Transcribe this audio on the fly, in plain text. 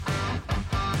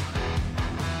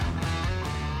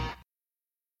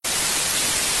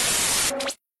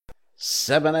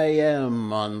7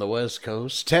 a.m. on the West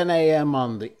Coast, 10 a.m.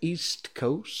 on the East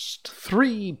Coast,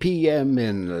 3 p.m.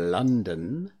 in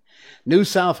London, New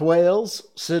South Wales,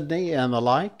 Sydney, and the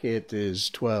like. It is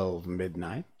 12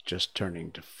 midnight, just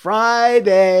turning to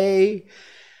Friday.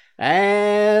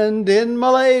 And in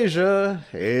Malaysia,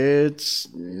 it's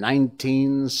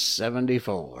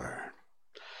 1974.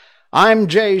 I'm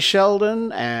Jay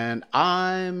Sheldon, and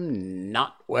I'm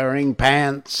not wearing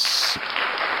pants.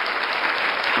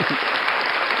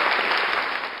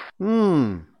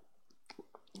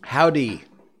 Howdy.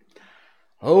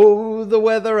 Oh, the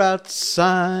weather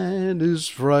outside is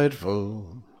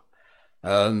frightful,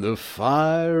 and the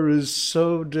fire is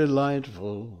so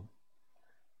delightful.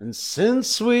 And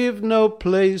since we've no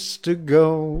place to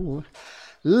go,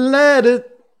 let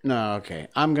it... No, okay,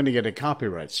 I'm going to get a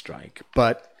copyright strike,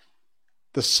 but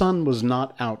the sun was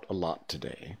not out a lot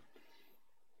today.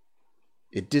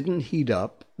 It didn't heat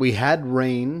up. We had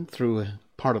rain through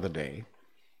part of the day.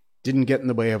 Didn't get in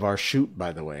the way of our shoot,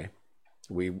 by the way.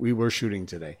 We were shooting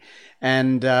today.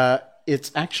 And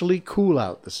it's actually cool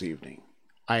out this evening.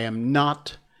 I am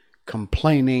not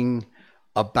complaining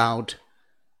about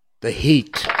the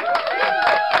heat.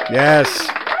 Yes.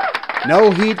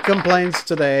 No heat complaints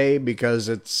today because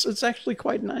it's actually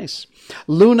quite nice.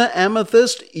 Luna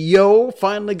Amethyst,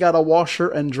 finally got a washer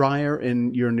and dryer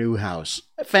in your new house.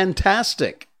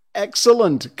 Fantastic.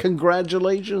 Excellent.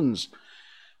 Congratulations.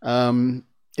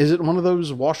 Is it one of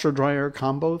those washer-dryer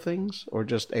combo things or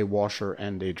just a washer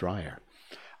and a dryer?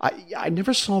 I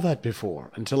never saw that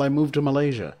before until I moved to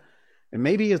Malaysia. And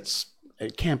maybe it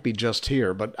can't be just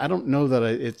here, but I don't know that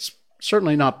it's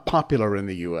certainly not popular in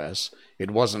the U.S.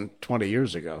 It wasn't 20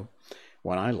 years ago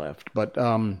when I left. But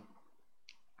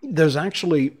there's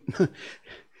actually,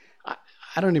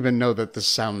 I don't even know that this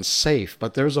sounds safe,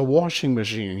 but there's a washing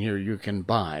machine here you can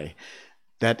buy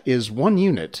that is one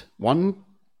unit, one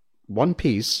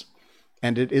piece,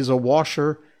 and it is a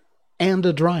washer and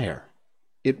a dryer.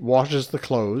 It washes the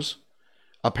clothes.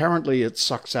 Apparently it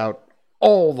sucks out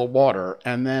all the water,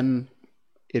 and then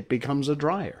it becomes a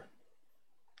dryer.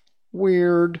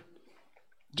 Weird.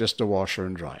 Just a washer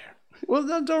and dryer.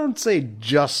 Well, don't say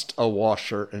just a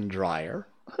washer and dryer.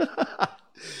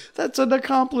 That's an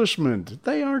accomplishment.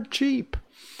 They aren't cheap.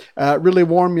 Really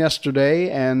warm yesterday,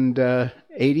 and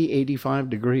 85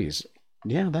 degrees.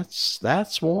 Yeah,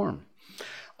 that's warm.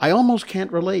 I almost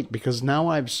can't relate because now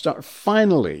I've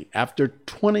finally, after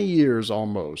 20 years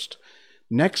almost,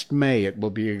 next May it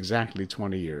will be exactly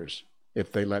 20 years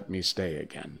if they let me stay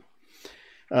again.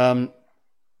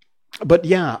 But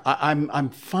yeah, I'm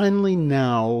finally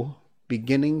now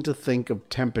beginning to think of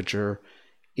temperature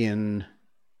in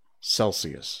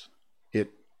Celsius.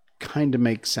 It kind of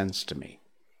makes sense to me.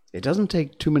 It doesn't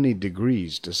take too many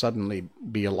degrees to suddenly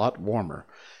be a lot warmer.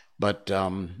 But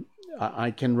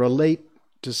I can relate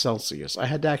to Celsius. I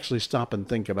had to actually stop and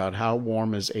think about how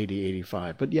warm is 80,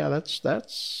 85. But yeah,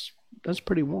 that's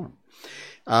pretty warm.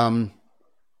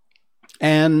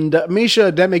 And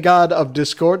Misha, demigod of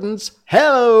discordance,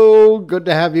 hello! Good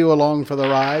to have you along for the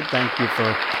ride. Thank you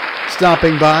for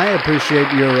stopping by. I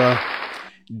appreciate your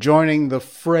joining the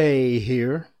fray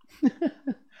here.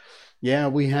 Yeah,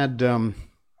 we had a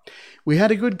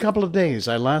good couple of days.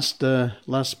 I last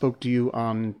spoke to you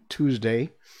on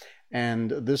Tuesday, and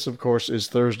this, of course, is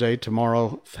Thursday.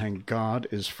 Tomorrow, thank God,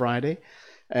 is Friday.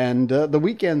 And the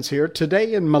weekend's here.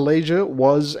 Today in Malaysia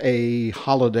was a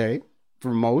holiday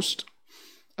for most.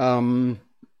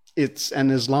 It's an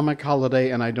Islamic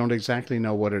holiday, and I don't exactly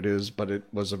know what it is, but it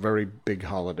was a very big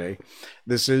holiday.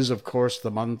 This is, of course, the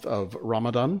month of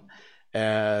Ramadan,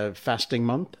 fasting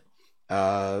month.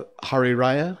 Hari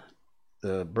Raya,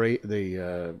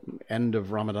 the end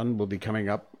of Ramadan, will be coming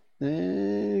up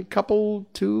a couple,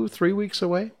 2-3 weeks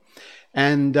away.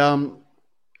 And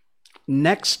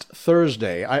next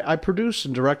Thursday, I produce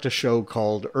and direct a show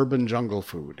called Urban Jungle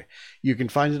Food. You can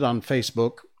find it on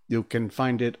Facebook. You can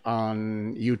find it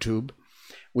on YouTube.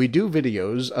 We do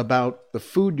videos about the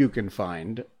food you can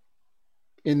find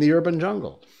in the urban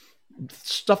jungle,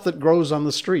 stuff that grows on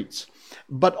the streets.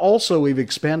 But also we've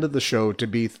expanded the show to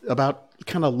be about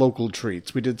kind of local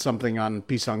treats. We did something on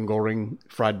pisang goreng,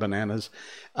 fried bananas.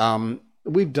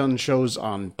 We've done shows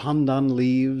on pandan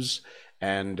leaves,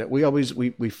 and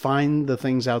we find the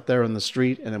things out there in the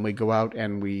street, and then we go out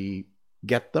and we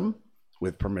get them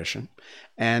with permission,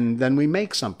 and then we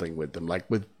make something with them. Like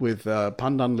with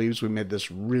pandan leaves, we made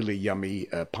this really yummy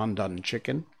pandan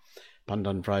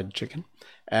fried chicken.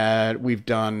 We've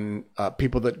done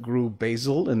people that grew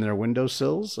basil in their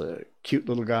windowsills, a cute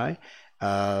little guy.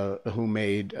 who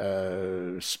made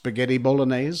spaghetti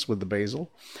bolognese with the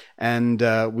basil. And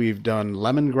we've done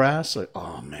lemongrass.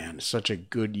 Oh, man, such a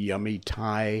good, yummy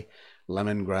Thai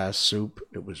lemongrass soup.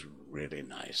 It was really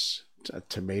nice.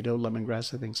 Tomato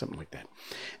lemongrass, I think, something like that.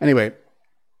 Anyway,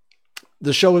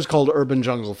 the show is called Urban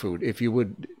Jungle Food. If you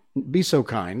would be so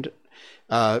kind,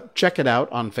 check it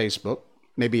out on Facebook,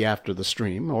 maybe after the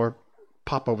stream, or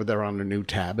pop over there on a new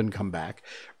tab and come back.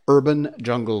 Urban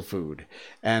Jungle Food.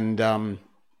 And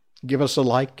give us a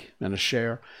like and a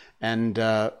share. And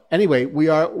anyway, we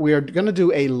are going to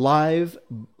do a live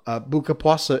Buka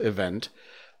Puasa event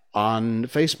on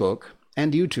Facebook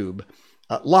and YouTube,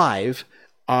 live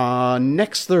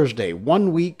next Thursday,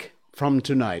 1 week from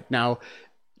tonight. Now,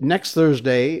 next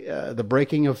Thursday, the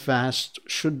breaking of fast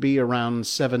should be around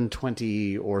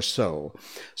 7:20 or so.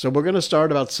 So we're going to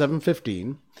start about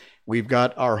 7:15. We've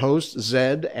got our host,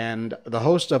 Zed, and the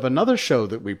host of another show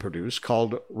that we produce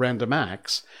called Random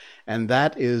Acts. And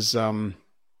that is, David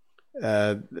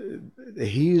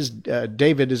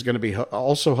is going to be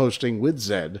also hosting with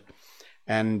Zed.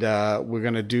 And we're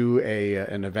going to do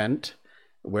an event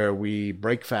where we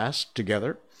break fast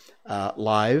together,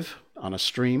 live on a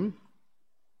stream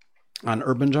on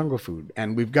Urban Jungle Food.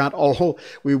 And we've got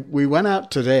we went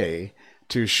out today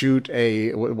to shoot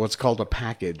what's called a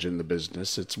package in the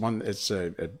business. It's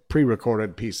a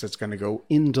pre-recorded piece that's going to go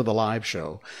into the live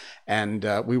show. And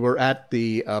we were at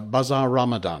the Bazaar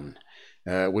Ramadan,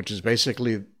 which is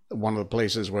basically one of the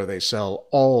places where they sell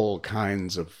all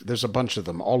kinds of, there's a bunch of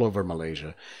them all over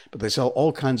Malaysia, but they sell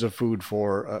all kinds of food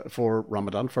for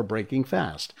Ramadan, for breaking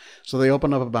fast. So they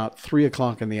open up about 3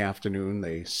 o'clock in the afternoon.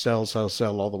 They sell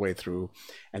all the way through.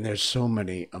 And there's so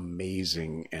many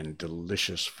amazing and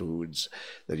delicious foods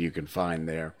that you can find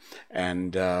there.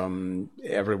 And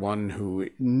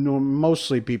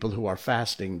mostly people who are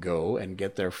fasting go and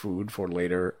get their food for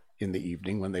later in the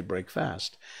evening when they break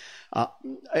fast.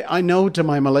 I know to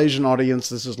my Malaysian audience,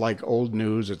 this is like old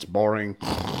news. It's boring,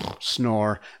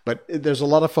 snore. But there's a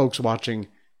lot of folks watching.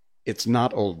 It's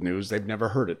not old news. They've never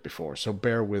heard it before, so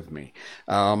bear with me.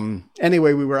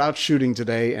 Anyway, we were out shooting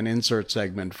today an insert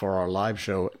segment for our live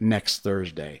show next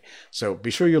Thursday. So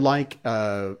be sure you like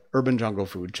Urban Jungle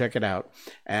Food. Check it out.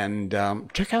 And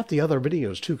check out the other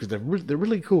videos, too, because they're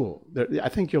really cool. I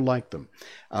think you'll like them.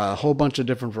 A whole bunch of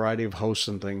different variety of hosts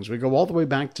and things. We go all the way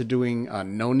back to doing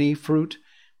noni fruit,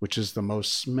 which is the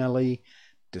most smelly,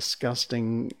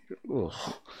 disgusting,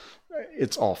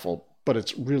 it's awful. But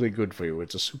it's really good for you.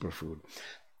 It's a superfood.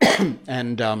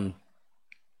 And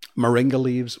moringa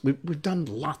leaves. We've done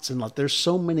lots and lots. There's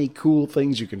so many cool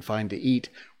things you can find to eat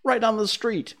right on the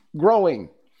street, growing.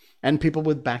 And people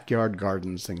with backyard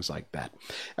gardens, things like that.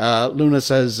 Luna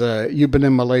says, you've been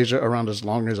in Malaysia around as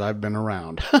long as I've been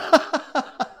around.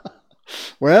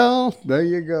 Well, there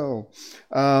you go.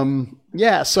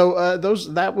 So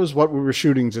that was what we were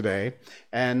shooting today.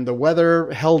 And the weather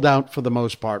held out for the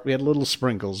most part. We had little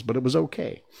sprinkles, but it was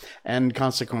okay. And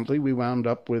consequently, we wound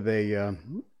up with a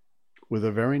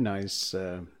very nice,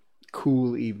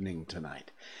 cool evening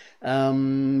tonight.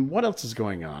 What else is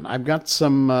going on? I've got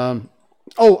some...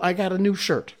 I got a new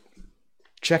shirt.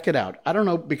 Check it out. I don't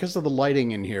know, because of the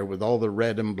lighting in here with all the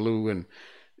red and blue and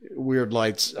weird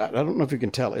lights, I don't know if you can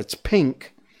tell. It's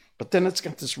pink, but then it's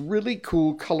got this really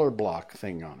cool color block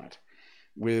thing on it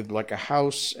with like a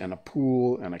house and a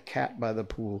pool and a cat by the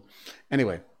pool.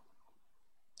 Anyway,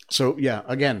 so yeah,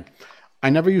 again, I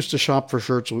never used to shop for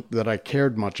shirts that I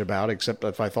cared much about, except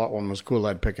if I thought one was cool,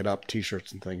 I'd pick it up,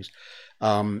 t-shirts and things.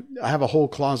 I have a whole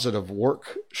closet of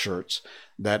work shirts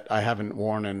that I haven't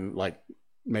worn in like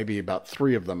maybe about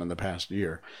 3 of them in the past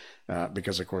year.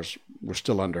 Because, of course, we're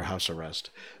still under house arrest.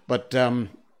 But, so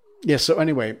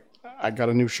anyway, I got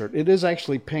a new shirt. It is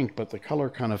actually pink, but the color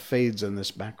kind of fades in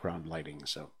this background lighting.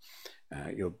 So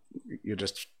you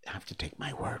just have to take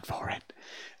my word for it.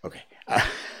 Okay.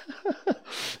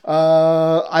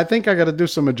 I think I got to do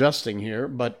some adjusting here,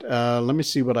 but let me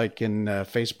see what I can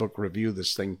Facebook review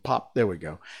this thing. Pop. There we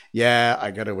go. Yeah,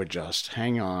 I got to adjust.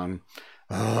 Hang on.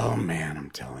 Oh, man, I'm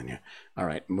telling you. All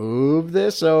right, move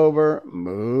this over,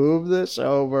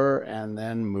 and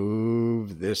then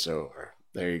move this over.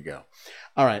 There you go.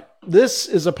 All right, this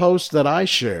is a post that I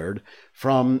shared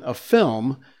from a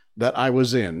film that I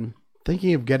was in,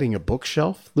 thinking of getting a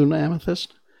bookshelf, Luna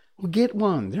Amethyst. Well, get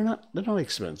one. They're not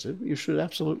expensive. You should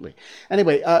absolutely.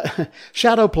 Anyway,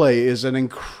 Shadow Play is an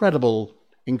incredible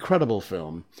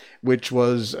film, which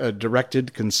was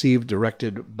directed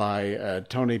by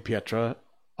Tony Pietra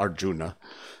Arjuna.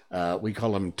 We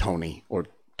call him Tony, or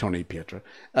Tony Pietra.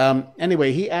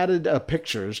 Anyway, he added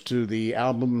pictures to the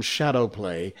album Shadow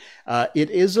Play. It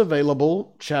is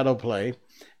available, Shadow Play,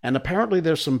 And apparently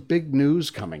there's some big news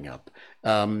coming up.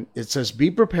 It says, be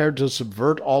prepared to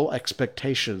subvert all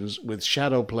expectations with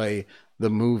Shadowplay, the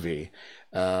movie.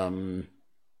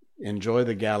 Enjoy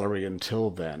the gallery until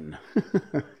then.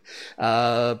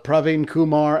 Praveen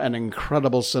Kumar, an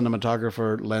incredible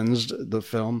cinematographer, lensed the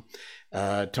film.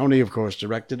 Tony, of course,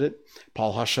 directed it.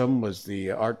 Paul Husham was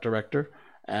the art director.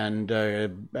 And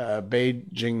Bei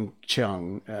Jing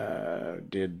Chung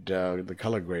did the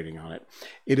color grading on it.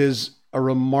 It is a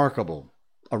remarkable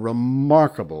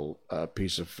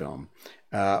piece of film.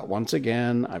 Once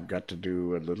again, I've got to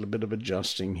do a little bit of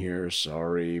adjusting here.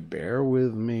 Sorry, bear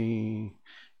with me.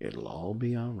 It'll all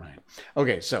be all right.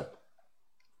 Okay, so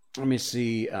let me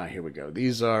see. Here we go.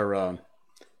 These are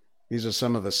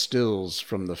some of the stills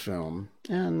from the film.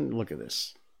 And look at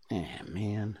this.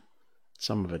 Man.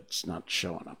 Some of it's not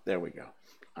showing up. There we go.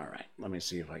 All right. Let me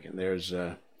see if I can. There's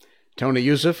Tony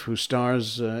Yusuf, who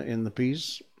stars in the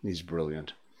piece. He's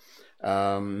brilliant.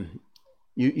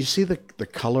 You see the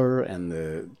color and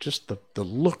the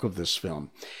look of this film.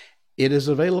 It is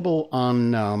available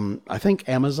on I think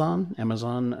Amazon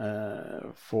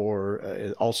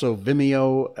for also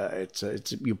Vimeo.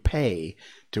 It's you pay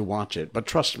to watch it, but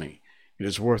trust me, it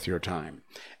is worth your time.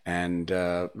 And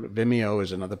Vimeo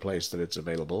is another place that it's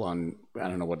available on. I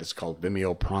don't know what it's called,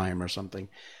 Vimeo Prime or something.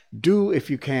 If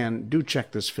you can,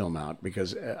 check this film out,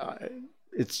 because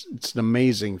it's an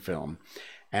amazing film,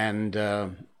 and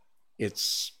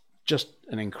it's just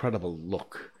an incredible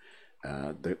look.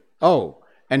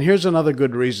 And here's another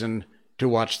good reason to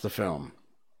watch the film.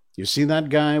 You see that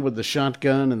guy with the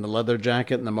shotgun and the leather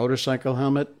jacket and the motorcycle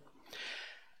helmet?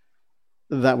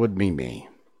 That would be me.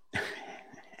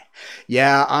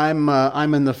 Yeah,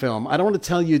 I'm in the film. I don't want to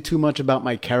tell you too much about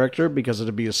my character because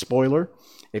it'll be a spoiler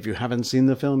if you haven't seen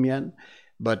the film yet.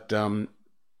 But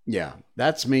yeah,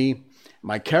 that's me.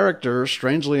 My character,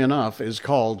 strangely enough, is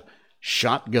called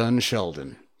Shotgun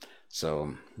Sheldon.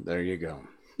 So there you go.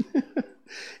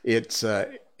 It's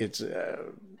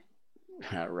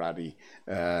Roddy.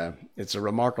 It's a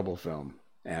remarkable film,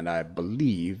 and I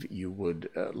believe you would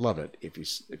love it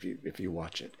if you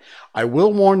watch it. I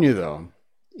will warn you though.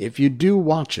 If you do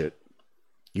watch it,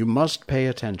 you must pay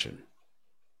attention.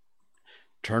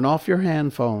 Turn off your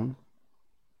hand phone,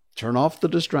 turn off the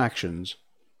distractions,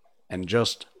 and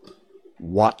just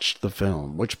watch the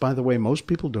film, which, by the way, most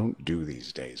people don't do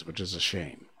these days, which is a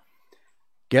shame.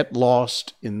 Get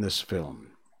lost in this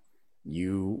film.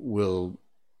 You will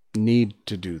need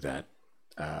to do that,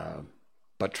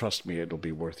 but trust me, it'll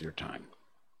be worth your time.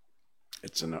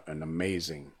 It's an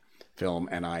amazing film,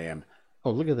 and I am... Oh,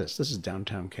 look at this. This is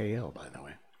downtown KL, by the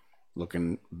way.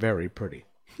 Looking very pretty.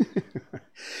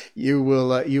 You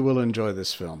will enjoy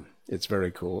this film. It's very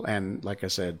cool. And like I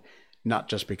said, not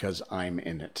just because I'm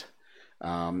in it.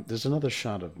 There's another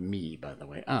shot of me, by the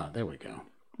way. There we go.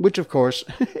 Which, of course,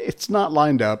 it's not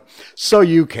lined up, so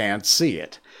you can't see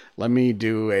it. Let me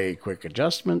do a quick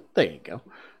adjustment. There you go.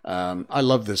 I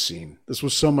love this scene. This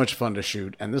was so much fun to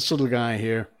shoot. And this little guy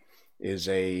here is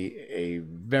a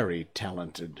very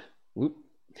talented... Whoop.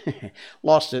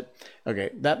 Lost it. Okay,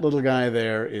 that little guy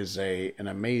there is an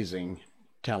amazing,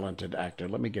 talented actor.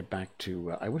 Let me get back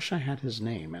to... I wish I had his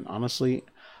name, and honestly,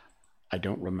 I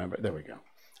don't remember. There we go.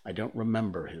 I don't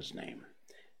remember his name.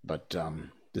 But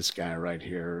this guy right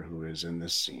here who is in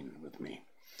this scene with me.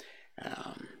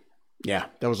 Yeah,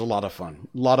 that was a lot of fun.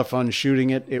 A lot of fun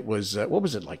shooting it. It was, what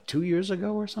was it, like 2 years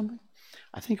ago or something?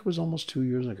 I think it was almost 2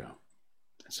 years ago.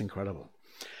 That's incredible.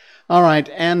 All right,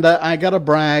 and I got to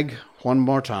brag one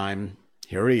more time.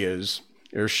 Here he is.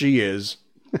 Here she is.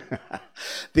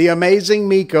 The amazing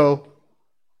Miko.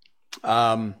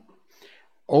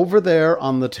 Over there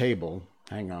on the table.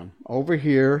 Hang on. Over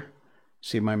here.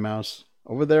 See my mouse?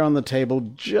 Over there on the table,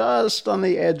 just on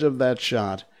the edge of that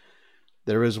shot,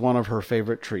 there is one of her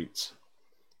favorite treats.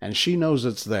 And she knows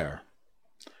it's there.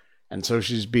 And so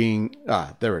she's being...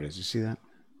 there it is. You see that?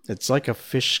 It's like a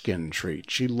fish skin treat.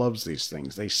 She loves these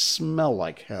things. They smell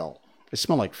like hell. They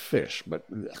smell like fish, but...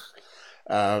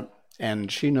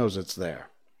 and she knows it's there.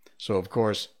 So, of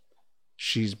course,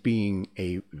 she's being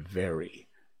a very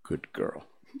good girl.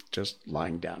 Just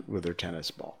lying down with her tennis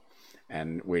ball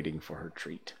and waiting for her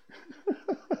treat.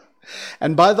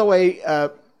 And by the way,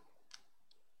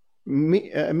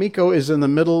 Miko is in the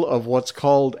middle of what's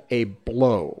called a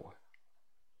blow.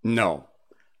 No,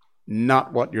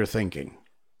 not what you're thinking.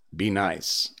 Be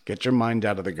nice. Get your mind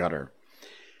out of the gutter.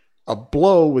 A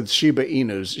blow with Shiba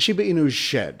Inus. Shiba Inus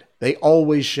shed. They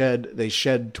always shed. They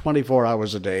shed 24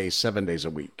 hours a day, 7 days a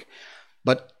week.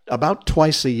 But about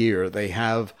twice a year, they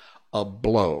have a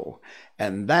blow.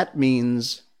 And that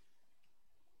means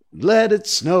Let it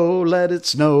snow, let it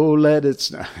snow, let it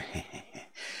snow.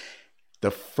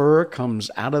 The fur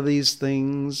comes out of these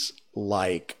things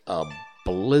like a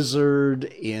blizzard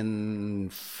in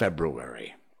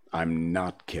February. I'm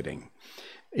not kidding.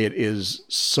 It is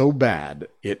so bad,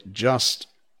 it just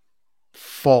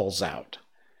falls out.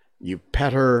 You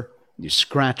pet her, you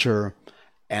scratch her,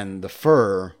 and the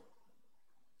fur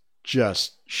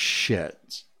just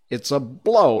shits. It's a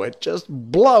blow. It just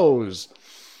blows.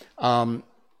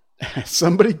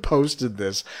 Somebody posted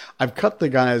this. I've cut the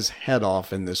guy's head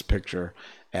off in this picture,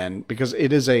 and because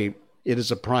it is a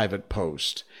private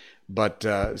post, but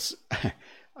it's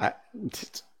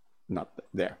not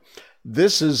there.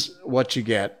 This is what you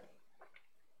get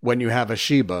when you have a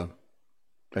Shiba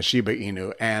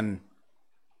Inu, and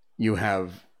you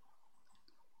have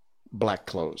black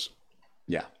clothes.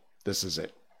 Yeah, this is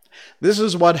it. This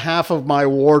is what half of my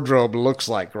wardrobe looks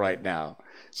like right now.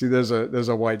 See, there's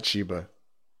a white Shiba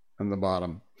on the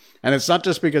bottom, and it's not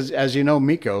just because, as you know,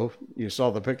 Miko, you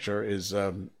saw the picture, is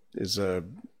a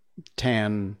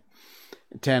tan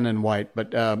and white,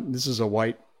 but this is a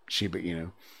white Shiba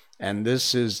Inu, and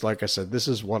this is, like I said, this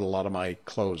is what a lot of my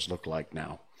clothes look like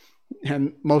now,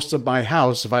 and most of my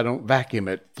house, if I don't vacuum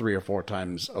it 3 or 4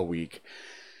 times a week.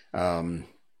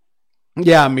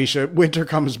 Yeah, Misha, winter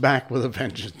comes back with a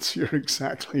vengeance. You're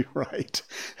exactly right.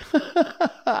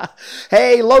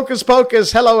 Hey, Locus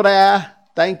Pocus, hello there.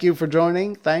 Thank you for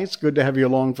joining. Thanks. Good to have you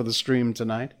along for the stream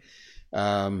tonight.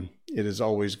 It is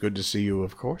always good to see you,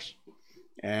 of course.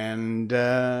 And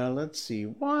let's see.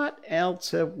 What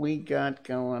else have we got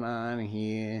going on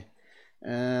here?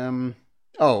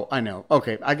 Oh, I know.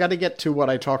 Okay, I got to get to what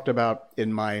I talked about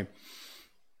in my...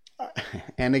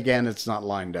 And again, it's not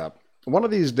lined up. One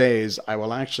of these days, I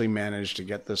will actually manage to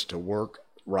get this to work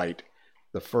right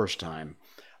the first time.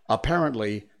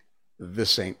 Apparently,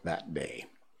 this ain't that day.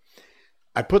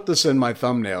 I put this in my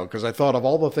thumbnail because I thought of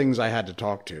all the things I had to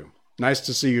talk to. Nice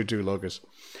to see you too, Lucas.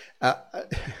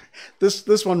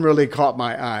 This one really caught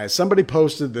my eye. Somebody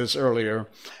posted this earlier,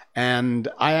 and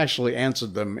I actually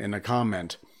answered them in a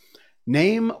comment.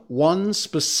 Name one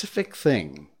specific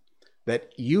thing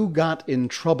that you got in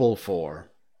trouble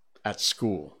for at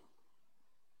school.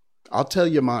 I'll tell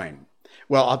you mine.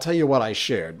 Well, I'll tell you what I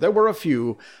shared. There were a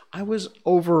few. I was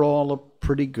overall a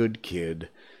pretty good kid.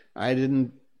 I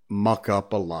didn't muck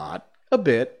up a lot. A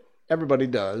bit. Everybody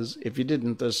does. If you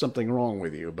didn't, there's something wrong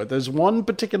with you. But there's one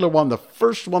particular one, the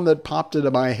first one that popped into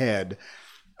my head.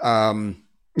 Misha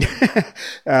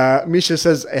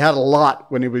says he had a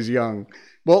lot when he was young.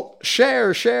 Well,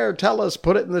 share, tell us,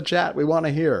 put it in the chat. We want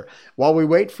to hear. While we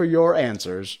wait for your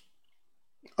answers,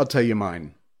 I'll tell you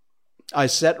mine. I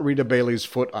set Rita Bailey's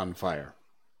foot on fire.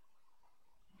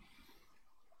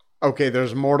 Okay,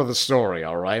 there's more to the story,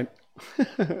 all right?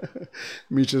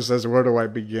 Misha says, where do I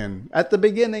begin? At the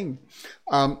beginning.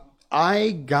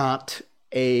 I got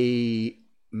a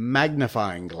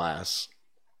magnifying glass,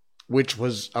 which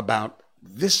was about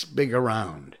this big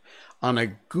around, on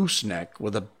a gooseneck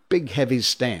with a big heavy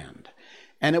stand.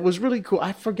 And it was really cool.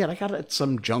 I forget, I got it at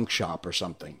some junk shop or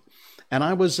something. And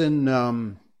I was in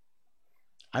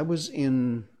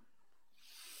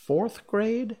 4th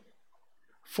grade?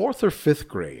 4th or 5th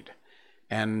grade.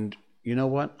 And you know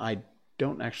what? I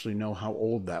don't actually know how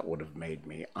old that would have made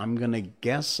me. I'm going to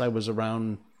guess I was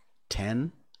around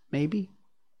 10, maybe?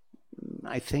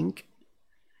 I think.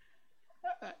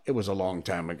 It was a long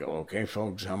time ago, okay,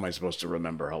 folks? How am I supposed to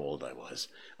remember how old I was?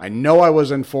 I know I was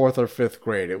in 4th or 5th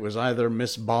grade. It was either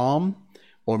Miss Baum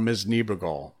or Miss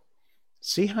Niebergall.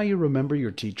 See how you remember your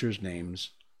teachers'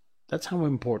 names? That's how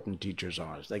important teachers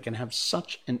are. They can have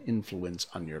such an influence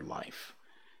on your life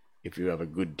if you have a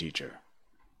good teacher.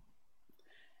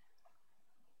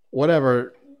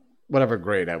 Whatever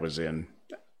grade I was in,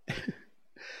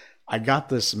 I got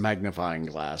this magnifying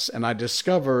glass, and I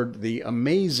discovered the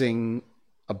amazing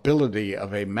ability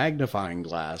of a magnifying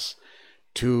glass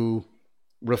to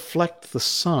reflect the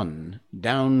sun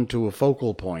down to a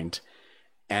focal point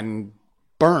and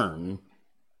burn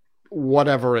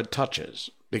whatever it touches.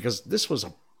 Because this was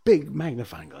a big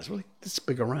magnifying glass, really this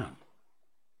big around.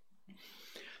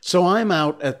 So I'm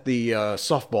out at the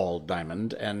softball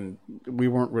diamond, and we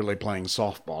weren't really playing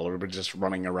softball. We were just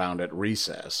running around at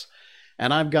recess.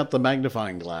 And I've got the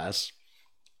magnifying glass,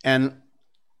 and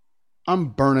I'm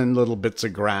burning little bits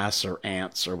of grass or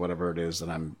ants or whatever it is that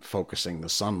I'm focusing the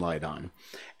sunlight on.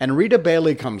 And Rita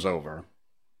Bailey comes over.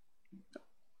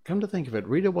 Come to think of it,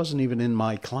 Rita wasn't even in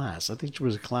my class. I think she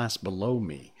was a class below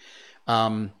me.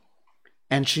 And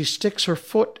she sticks her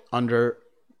foot under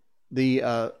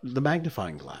the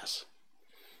magnifying glass.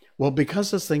 Well,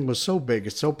 because this thing was so big,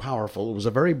 it's so powerful, it was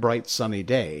a very bright sunny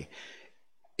day.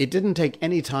 it didn't take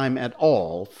any time at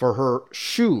all for her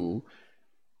shoe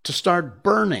to start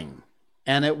burning.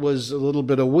 And it was a little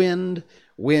bit of wind,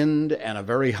 and a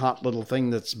very hot little thing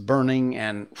that's burning,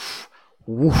 and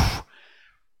woof,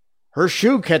 her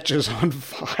shoe catches on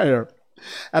fire.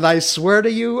 And I swear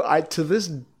to you, to this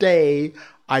day,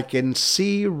 I can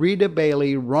see Rita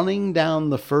Bailey running down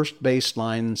the first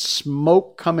baseline,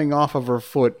 smoke coming off of her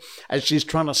foot as she's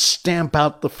trying to stamp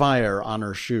out the fire on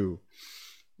her shoe.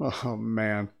 Oh,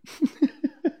 man.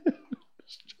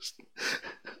 It's just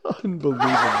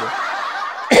unbelievable.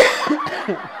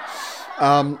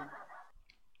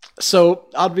 So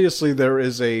obviously there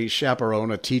is a chaperone,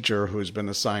 a teacher who's been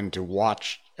assigned to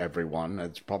watch everyone.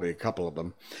 It's probably a couple of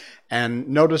them, and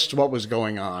noticed what was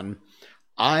going on.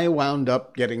 I wound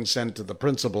up getting sent to the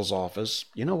principal's office.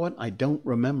 You know what? I don't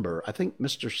remember. I think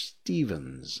Mr.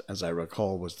 Stevens, as I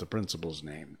recall, was the principal's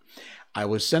name. I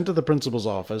was sent to the principal's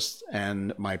office,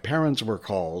 and my parents were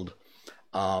called.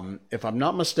 If I'm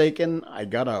not mistaken, I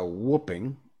got a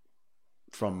whooping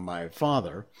from my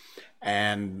father,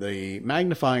 and the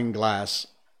magnifying glass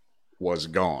was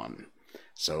gone.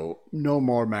 So no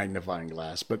more magnifying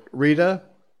glass. But Rita,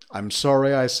 I'm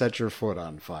sorry I set your foot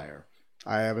on fire.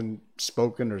 I haven't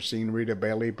spoken or seen Rita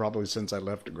Bailey probably since I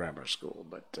left grammar school,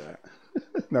 but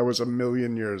that was a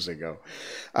million years ago.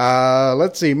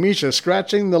 Let's see, Misha,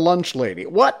 scratching the lunch lady.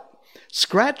 What?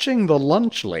 Scratching the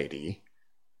lunch lady?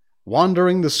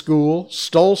 Wandering the school,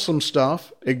 stole some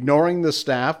stuff, ignoring the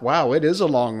staff. Wow, it is a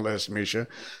long list, Misha.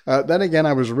 Then again,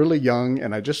 I was really young,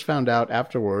 and I just found out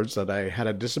afterwards that I had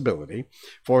a disability,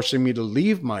 forcing me to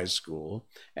leave my school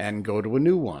and go to a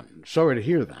new one. Sorry to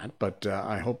hear that, but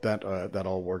I hope that that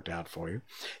all worked out for you.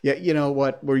 Yeah, you know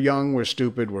what? We're young, we're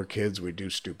stupid, we're kids, we do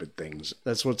stupid things.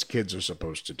 That's what kids are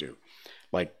supposed to do.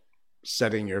 Like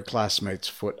setting your classmate's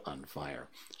foot on fire.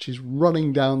 She's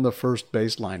running down the first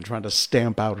baseline trying to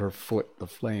stamp out her foot, the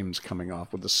flames coming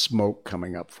off with the smoke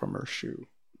coming up from her shoe.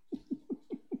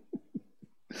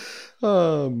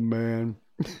 Oh, man.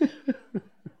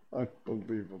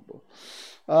 Unbelievable.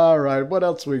 All right, what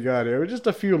else we got here? Just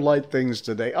a few light things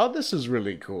today. Oh, this is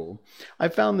really cool. I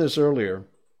found this earlier.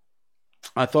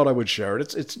 I thought I would share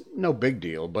it. It's no big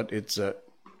deal, but it's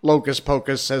Locus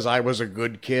Pocus says I was a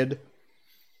good kid.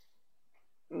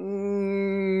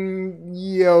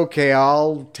 Yeah, okay,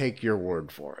 I'll take your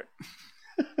word for it.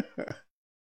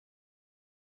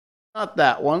 Not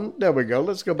that one. There we go.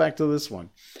 Let's go back to this one.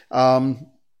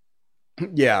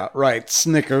 Yeah, right.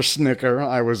 Snicker, snicker.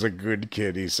 I was a good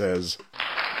kid, he says.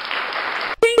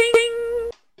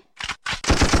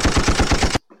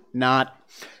 Not.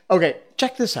 Okay,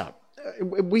 check this out.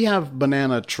 We have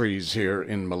banana trees here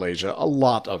in Malaysia, a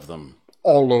lot of them,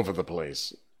 all over the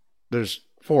place. There's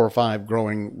 4 or 5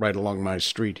 growing right along my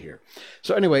street here.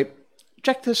 So anyway,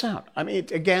 check this out. I mean,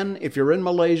 again, if you're in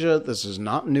Malaysia, this is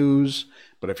not news,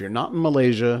 but if you're not in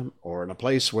Malaysia or in a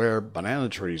place where banana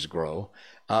trees grow,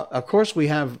 of course we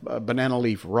have banana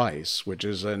leaf rice, which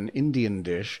is an Indian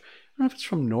dish. I don't know if it's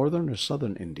from northern or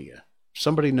southern India. If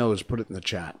somebody knows, put it in the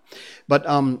chat. But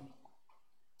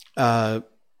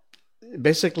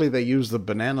basically they use the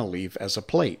banana leaf as a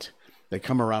plate. They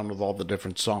come around with all the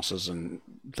different sauces and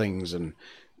things and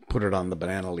put it on the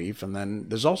banana leaf. And then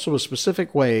there's also a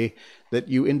specific way that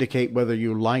you indicate whether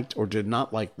you liked or did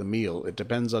not like the meal. It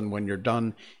depends on when you're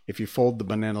done, if you fold the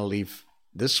banana leaf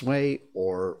this way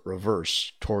or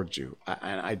reverse towards you.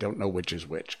 I don't know which is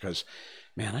which because,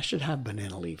 man, I should have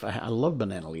banana leaf. I love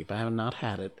banana leaf. I have not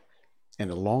had it in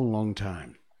a long, long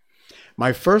time.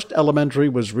 My first elementary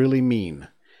was really mean,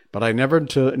 but I never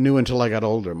knew until I got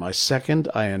older. My second,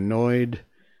 I annoyed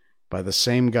by the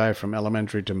same guy from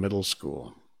elementary to middle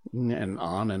school. And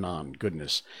on and on.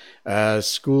 Goodness.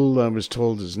 School, I was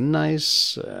told, is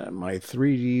nice. My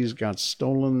 3Ds got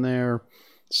stolen there.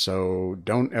 So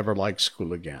don't ever like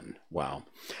school again. Wow.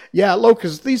 Yeah,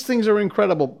 Locus, these things are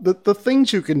incredible. The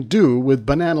things you can do with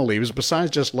banana leaves,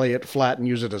 besides just lay it flat and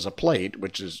use it as a plate,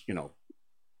 which is,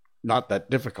 not that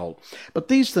difficult. But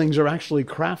these things are actually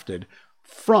crafted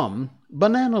from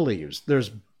banana leaves.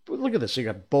 Look at this. You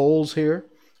got bowls here,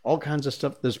 all kinds of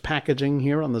stuff. There's packaging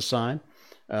here on the side.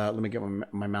 Let me get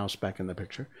my mouse back in the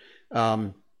picture.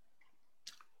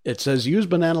 It says, use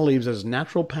banana leaves as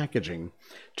natural packaging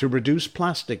to reduce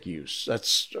plastic use.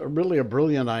 That's really a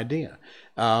brilliant idea.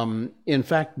 In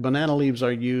fact, banana leaves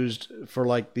are used for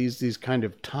like these kind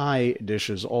of Thai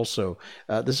dishes also.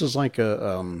 This is like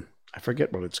I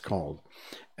forget what it's called,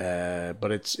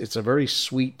 but it's a very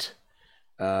sweet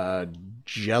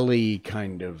jelly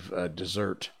kind of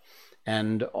dessert.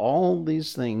 And all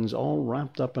these things all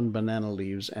wrapped up in banana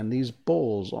leaves, and these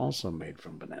bowls also made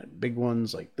from banana. Big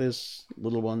ones like this,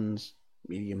 little ones,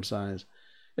 medium size.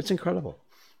 It's incredible.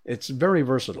 It's very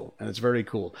versatile and it's very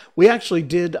cool. We actually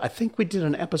did, I think we did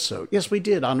an episode. Yes, we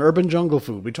did on urban jungle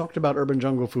food. We talked about urban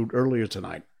jungle food earlier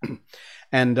tonight.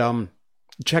 And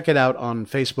check it out on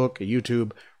Facebook,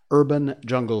 YouTube, Urban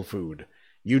Jungle Food.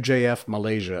 UJF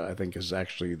Malaysia, I think, is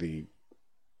actually the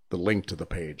link to the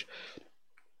page.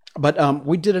 But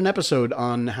we did an episode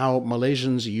on how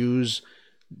Malaysians use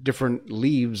different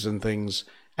leaves and things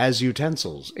as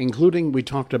utensils, including we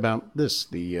talked about this,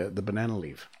 the banana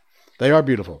leaf. They are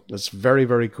beautiful. It's very,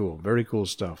 very cool. Very cool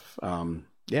stuff.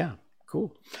 Yeah,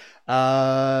 cool.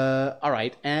 All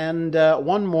right. And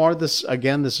one more. This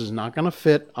is not going to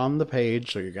fit on the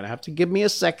page, so you're going to have to give me a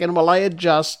second while I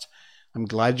adjust. I'm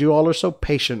glad you all are so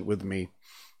patient with me.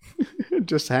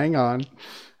 Just hang on.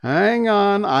 Hang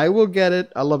on. I will get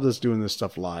it. I love doing this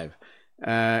stuff live.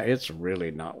 It's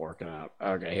really not working out.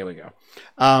 Okay, here we go.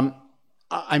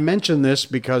 I mention this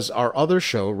because our other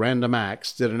show, Random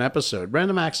Acts, did an episode.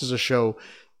 Random Acts is a show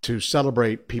to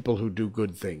celebrate people who do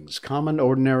good things, common,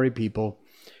 ordinary people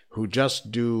who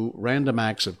just do random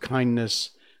acts of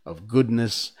kindness, of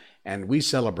goodness, and we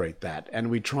celebrate that. And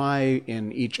we try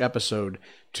in each episode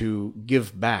to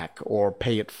give back or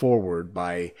pay it forward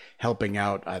by helping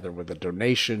out either with a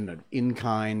donation, in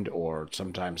kind, or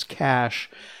sometimes cash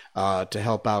to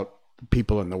help out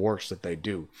people in the works that they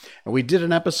do. And we did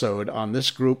an episode on this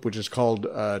group, which is called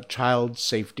Child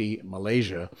Safety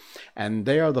Malaysia, and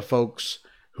they are the folks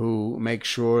who make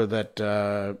sure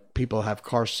that people have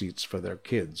car seats for their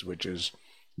kids, which is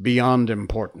beyond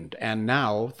important. And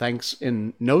now, thanks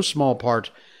in no small part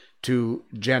to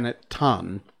Janet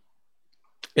Tan,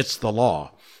 it's the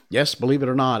law. Yes, believe it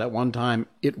or not, at one time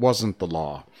it wasn't the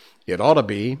law. It ought to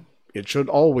be. It should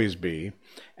always be.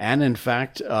 And in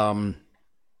fact,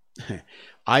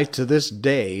 I, to this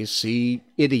day, see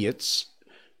idiots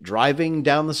driving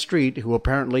down the street who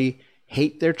apparently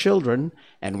hate their children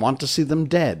and want to see them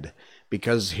dead,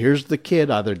 because here's the kid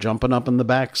either jumping up in the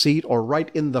back seat or right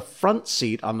in the front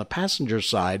seat on the passenger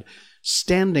side,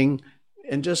 standing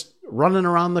and just running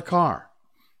around the car.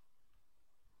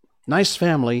 Nice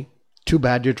family. Too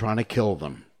bad you're trying to kill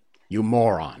them. You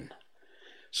moron.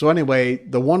 So anyway,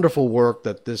 the wonderful work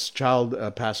that this Child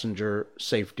Passenger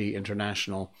Safety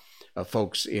International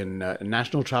folks in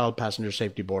National Child Passenger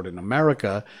Safety Board in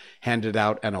America handed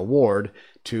out an award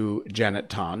to Janet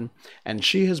Tan, and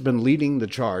she has been leading the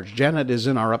charge. Janet is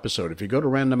in our episode. If you go to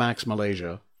Random Acts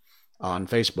Malaysia on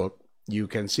Facebook, you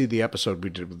can see the episode we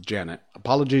did with Janet.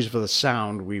 Apologies for the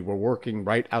sound. We were working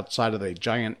right outside of the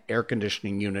giant air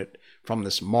conditioning unit from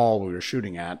this mall we were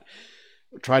shooting at.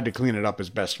 We tried to clean it up as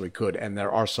best we could, and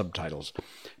there are subtitles.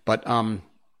 But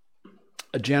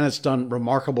Janet's done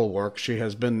remarkable work. She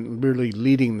has been really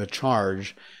leading the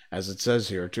charge, as it says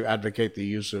here, to advocate the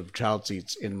use of child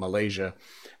seats in Malaysia.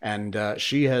 And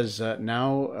she has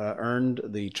now earned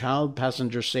the Child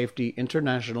Passenger Safety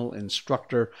International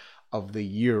Instructor of the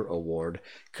Year Award.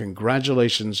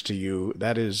 Congratulations to you.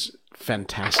 That is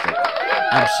fantastic.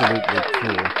 Absolutely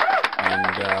cool.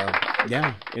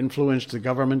 And influenced the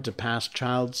government to pass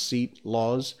child seat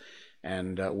laws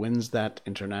and wins that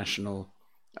international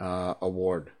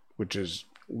award, which is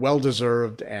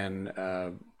well-deserved, and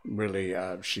really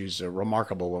she's a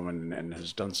remarkable woman and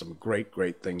has done some great,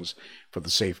 great things for the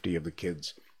safety of the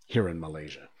kids here in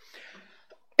Malaysia.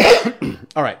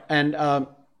 All right, and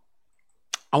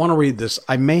I want to read this.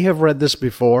 I may have read this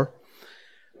before.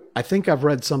 I think I've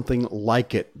read something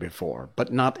like it before,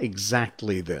 but not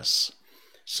exactly this.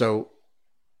 So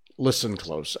listen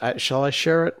close. Shall I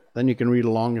share it? Then you can read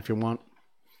along if you want.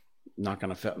 Not going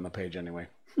to fit on the page anyway.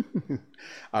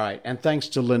 All right, and thanks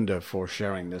to Linda for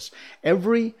sharing this.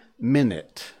 Every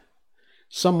minute,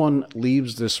 someone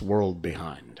leaves this world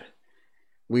behind.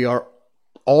 We are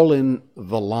all in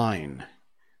the line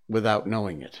without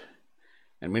knowing it.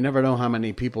 And we never know how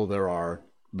many people there are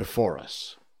before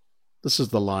us. This is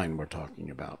the line we're talking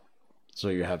about, so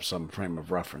you have some frame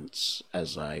of reference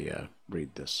as I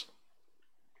read this.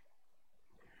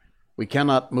 We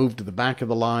cannot move to the back of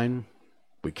the line.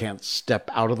 We can't step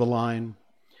out of the line.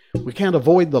 We can't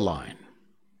avoid the line.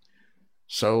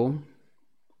 So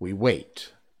we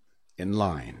wait in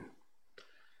line.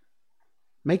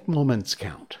 Make moments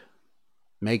count.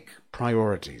 Make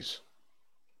priorities.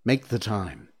 Make the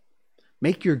time.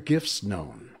 Make your gifts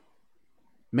known.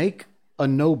 Make a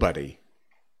nobody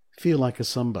feel like a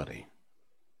somebody.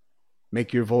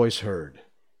 Make your voice heard.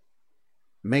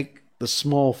 Make the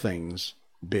small things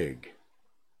big.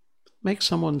 Make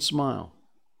someone smile.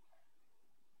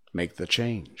 Make the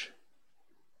change.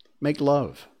 Make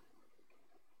love.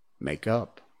 Make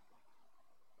up.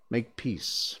 Make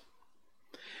peace.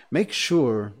 Make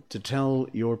sure to tell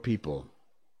your people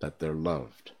that they're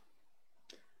loved.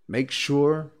 Make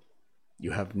sure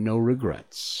you have no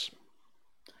regrets.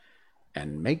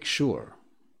 And make sure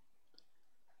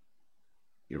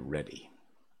you're ready.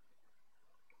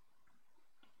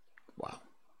 Wow.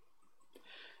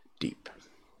 Deep.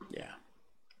 Yeah.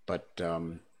 But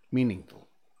meaningful.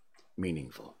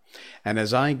 Meaningful. And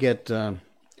as I get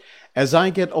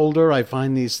older, I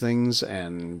find these things,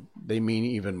 and they mean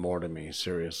even more to me,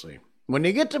 seriously. When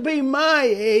you get to be my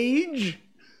age...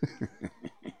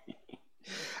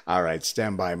 All right,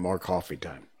 stand by. More coffee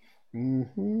time.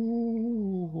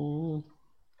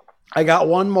 I got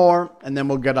one more, and then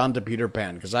we'll get on to Peter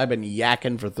Pan, because I've been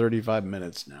yakking for 35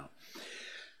 minutes now.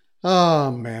 Oh,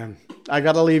 man. I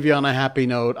got to leave you on a happy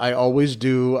note. I always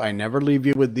do. I never leave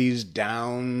you with these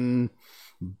down,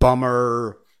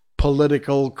 bummer,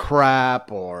 political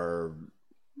crap or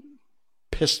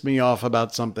pissed me off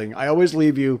about something. I always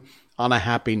leave you on a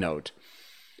happy note.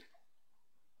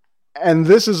 And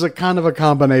this is a kind of a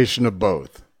combination of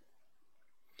both.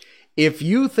 If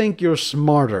you think you're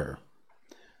smarter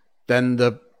than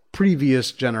the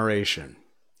previous generation,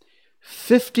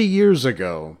 50 years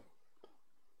ago,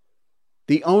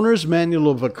 the owner's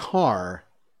manual of a car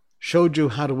showed you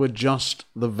how to adjust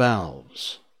the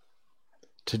valves.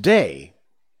 Today,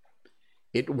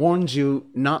 it warns you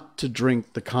not to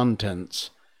drink the contents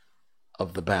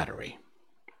of the battery.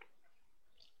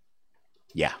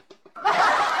 Yeah.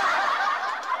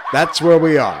 That's where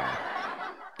we are.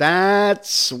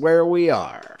 That's where we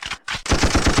are.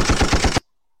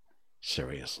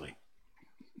 Seriously.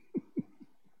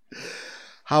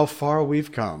 How far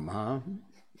we've come, huh?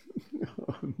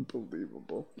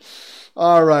 Unbelievable.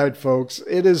 All right, folks.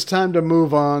 It is time to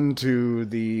move on to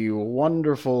the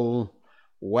wonderful,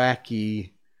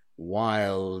 wacky,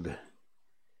 wild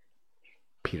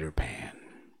Peter Pan.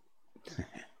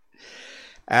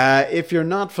 If you're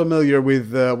not familiar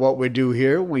with what we do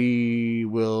here, we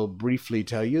will briefly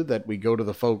tell you that we go to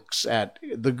the folks at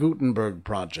the Gutenberg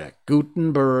Project,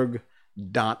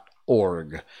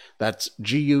 Gutenberg.org. That's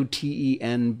Gutenberg.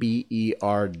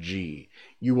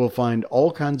 You will find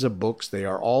all kinds of books. They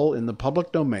are all in the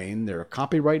public domain. They're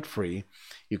copyright free.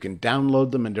 You can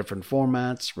download them in different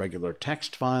formats, regular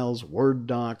text files, Word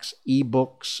docs,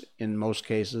 ebooks in most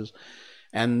cases.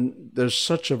 And there's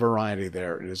such a variety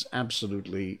there. It is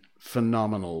absolutely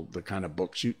phenomenal, the kind of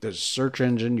books. There's a search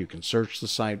engine. You can search the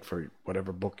site for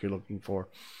whatever book you're looking for.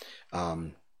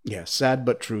 Sad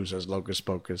but true, says Locus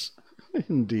Pocus.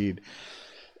 Indeed.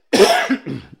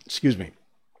 Excuse me.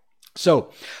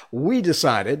 So we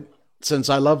decided, since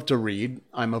I love to read,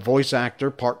 I'm a voice actor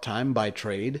part-time by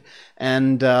trade,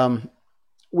 and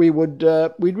we'd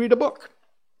read a book.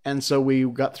 And so we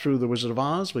got through The Wizard of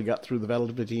Oz. We got through The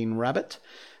Velveteen Rabbit.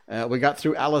 We got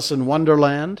through Alice in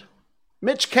Wonderland.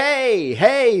 Mitch K.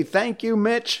 Hey, thank you,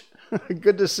 Mitch.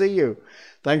 Good to see you.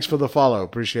 Thanks for the follow.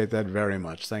 Appreciate that very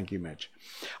much. Thank you, Mitch.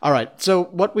 All right. So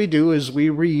what we do is we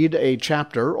read a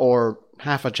chapter, or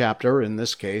half a chapter in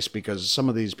this case, because some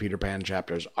of these Peter Pan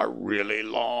chapters are really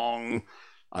long.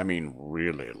 I mean,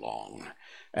 really long.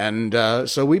 And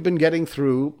so we've been getting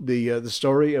through the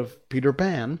story of Peter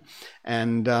Pan,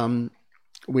 and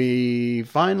we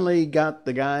finally got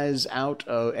the guys out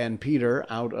and Peter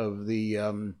out of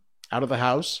the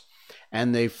house,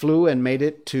 and they flew and made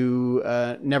it to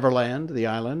Neverland, the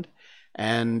island.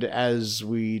 And as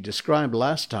we described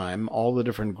last time, all the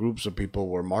different groups of people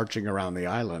were marching around the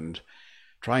island,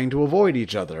 trying to avoid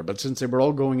each other. But since they were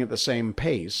all going at the same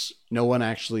pace, no one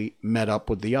actually met up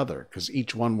with the other, because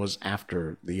each one was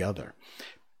after the other.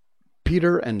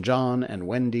 Peter and John and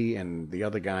Wendy and the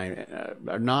other guy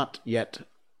are not yet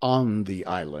on the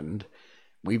island.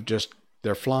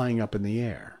 They're flying up in the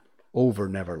air over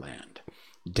Neverland.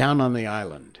 Down on the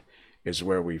island is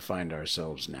where we find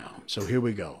ourselves now. So here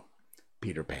we go.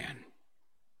 Peter Pan.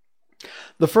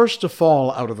 The first to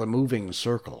fall out of the moving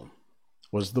circle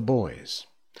was the boys.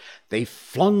 They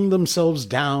flung themselves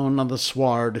down on the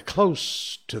sward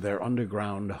close to their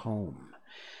underground home.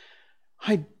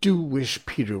 "I do wish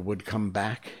Peter would come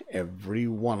back," every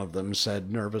one of them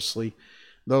said nervously,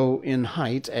 though in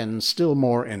height and still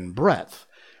more in breadth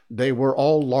they were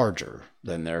all larger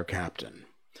than their captain.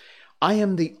 "I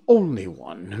am the only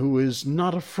one who is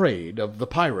not afraid of the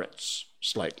pirates,"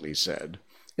 Slightly said,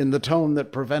 in the tone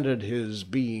that prevented his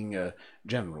being a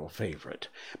general favorite.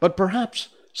 But perhaps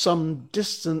some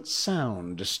distant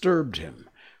sound disturbed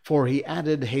him, for he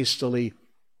added hastily,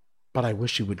 "But I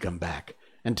wish he would come back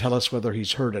and tell us whether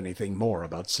he's heard anything more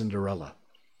about Cinderella."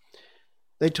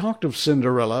 They talked of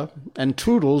Cinderella, and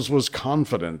Toodles was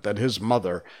confident that his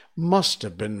mother must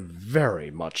have been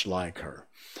very much like her.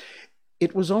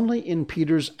 It was only in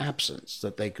Peter's absence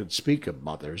that they could speak of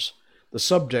mothers, the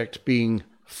subject being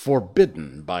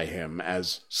forbidden by him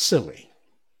as silly.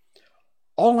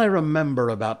 All I remember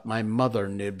about my mother,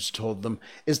 Nibs told them,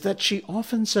 is that she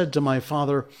often said to my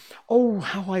father, "Oh,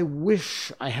 how I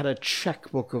wish I had a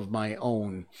checkbook of my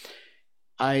own.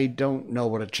 I don't know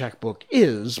what a checkbook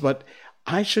is, but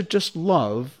I should just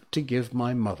love to give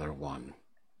my mother one."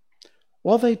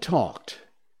 While they talked,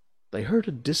 they heard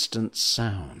a distant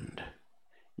sound.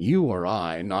 You or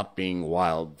I, not being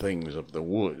wild things of the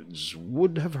woods,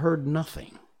 would have heard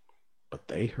nothing, but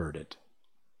they heard it,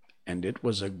 and it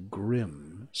was a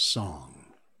grim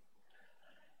song.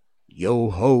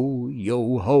 Yo-ho,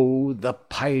 the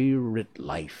pirate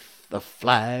life, the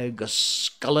flag, a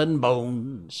skull and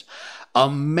bones,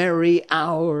 a merry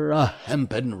hour, a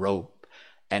hempen rope,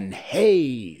 and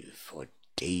hey for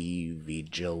Davy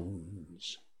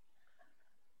Jones.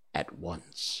 At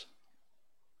once,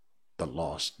 the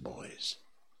lost boys.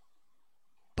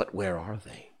 But where are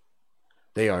they?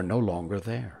 They are no longer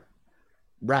there.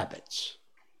 Rabbits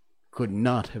could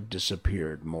not have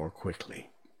disappeared more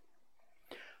quickly.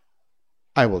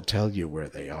 I will tell you where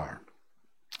they are.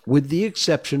 With the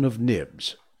exception of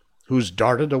Nibs, who's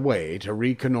darted away to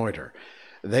reconnoiter,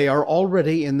 they are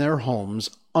already in their homes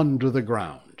under the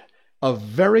ground, a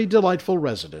very delightful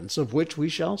residence of which we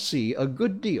shall see a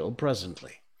good deal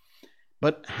presently.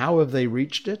 But how have they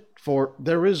reached it? For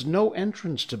there is no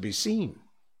entrance to be seen,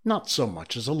 not so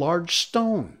much as a large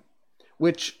stone,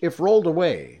 which, if rolled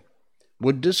away,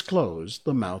 would disclose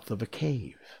the mouth of a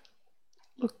cave.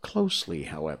 Look closely,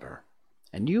 however,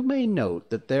 and you may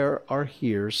note that there are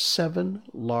here 7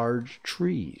 large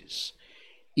trees,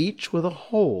 each with a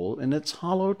hole in its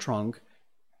hollow trunk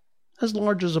as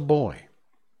large as a boy.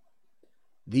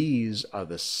 These are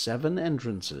the 7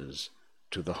 entrances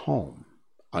to the home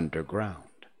underground,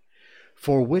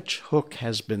 for which Hook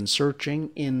has been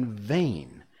searching in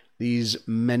vain these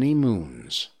many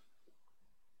moons.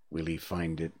 Will he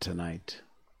find it tonight?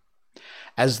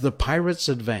 As the pirates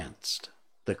advanced,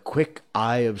 the quick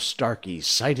eye of Starkey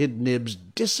sighted Nibs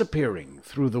disappearing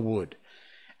through the wood,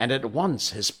 and at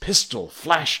once his pistol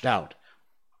flashed out,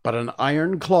 but an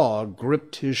iron claw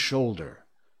gripped his shoulder.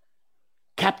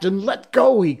 "Captain, let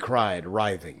go!" he cried,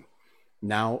 writhing.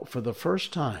 Now, for the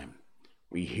first time,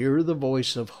 we hear the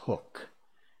voice of Hook.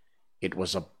 It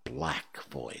was a black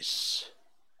voice.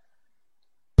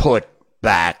 "Put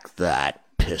back that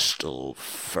pistol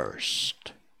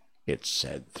first," it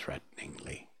said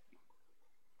threateningly.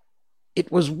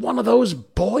 "It was one of those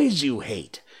boys you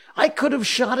hate. I could have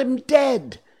shot him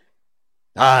dead."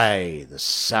 "Aye, the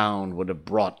sound would have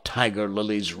brought Tiger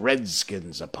Lily's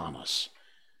redskins upon us.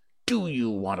 Do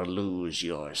you want to lose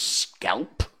your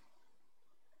scalp?"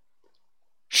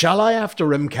 "Shall I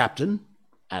after him, Captain?"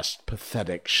 asked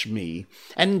pathetic Shmee,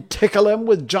 "and tickle him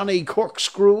with Johnny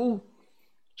Corkscrew?"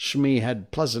 Shmee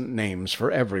had pleasant names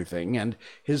for everything, and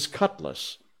his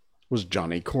cutlass was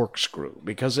Johnny Corkscrew,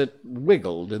 because it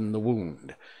wiggled in the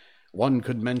wound. One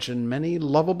could mention many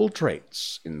lovable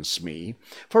traits in Smee.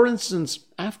 For instance,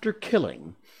 after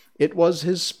killing, it was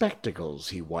his spectacles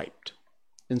he wiped,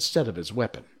 instead of his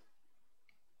weapon.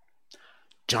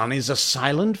 "Johnny's a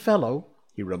silent fellow,"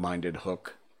 he reminded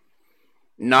Hook.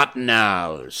 "Not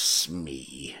now,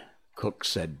 Smee," Hook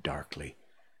said darkly.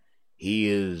 "He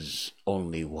is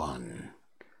only one,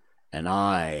 and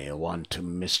I want to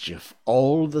mischief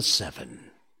all the 7.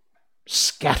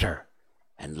 Scatter,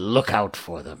 and look out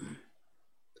for them."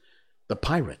 The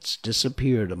pirates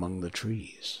disappeared among the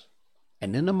trees,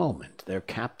 and in a moment their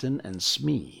captain and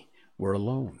Smee were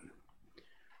alone.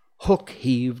 Hook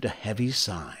heaved a heavy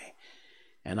sigh,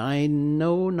 and I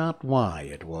know not why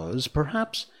it was.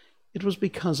 Perhaps it was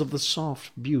because of the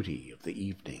soft beauty of the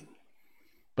evening.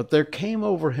 But there came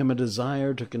over him a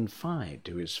desire to confide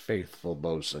to his faithful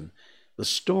boatswain the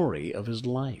story of his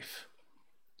life.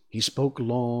 He spoke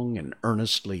long and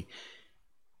earnestly,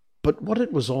 but what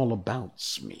it was all about,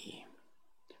 Smee,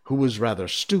 who was rather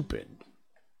stupid,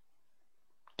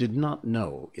 did not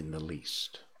know in the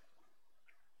least.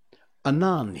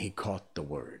 Anon he caught the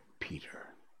word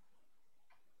Peter.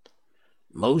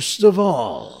 "Most of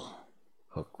all,"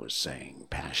 Hook was saying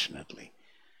passionately,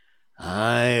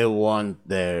 "I want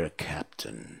their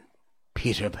captain,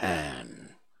 Peter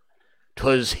Pan.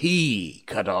 'Twas he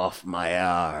cut off my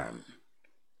arm."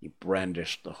 He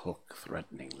brandished the hook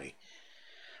threateningly.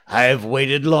 "I've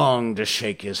waited long to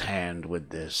shake his hand with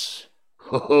this.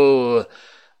 Oh,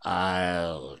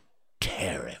 I'll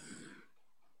tear him."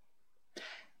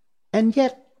 "And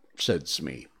yet," said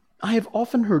Smee, "I have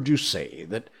often heard you say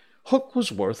that Hook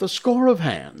was worth 1 score of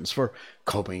hands for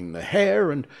combing the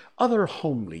hair and other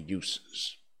homely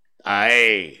uses."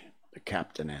 "Aye," the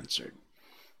captain answered.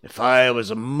 "If I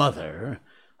was a mother,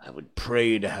 I would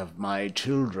pray to have my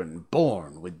children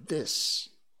born with this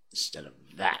instead of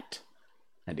that."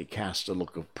 And he cast a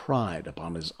look of pride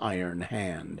upon his iron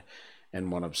hand,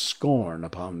 and one of scorn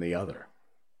upon the other.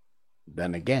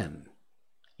 Then again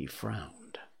he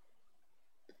frowned.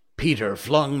 "Peter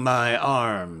flung my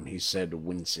arm," he said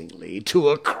wincingly, "to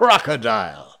a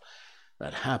crocodile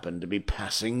that happened to be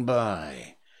passing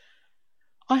by."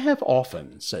 "I have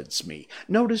often," said Smee,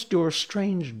 "noticed your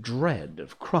strange dread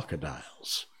of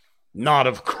crocodiles." "Not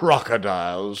of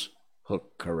crocodiles,"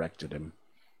 Hook corrected him,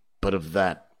 "but of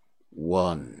that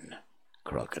one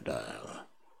crocodile."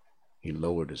 He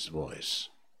lowered his voice.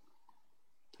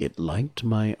 "It liked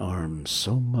my arm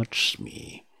so much,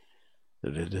 Smee,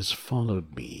 that it has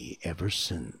followed me ever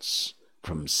since,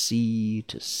 from sea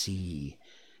to sea,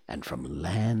 and from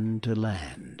land to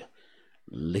land,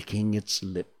 licking its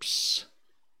lips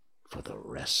for the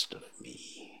rest of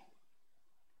me."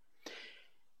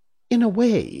 "In a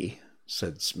way,"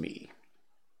 said Smee,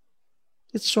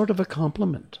 "it's sort of a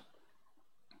compliment."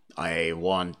 "I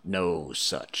want no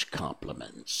such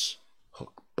compliments,"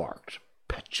 Hook barked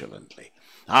petulantly.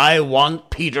 "I want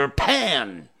Peter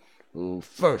Pan, who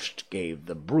first gave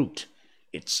the brute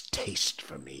its taste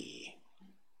for me."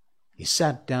 He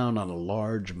sat down on a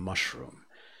large mushroom,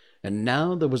 and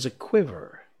now there was a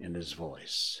quiver in his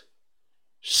voice.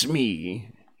 "Smee,"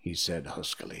 he said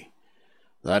huskily,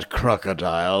 "that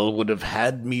crocodile would have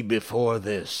had me before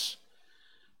this,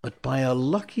 but by a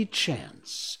lucky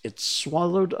chance it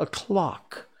swallowed a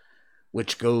clock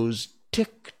which goes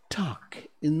tick-tock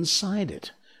inside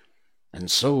it,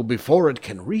 and so before it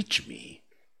can reach me,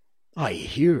 I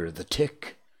hear the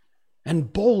tick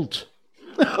and bolt."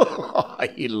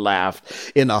 He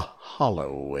laughed in a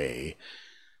hollow way.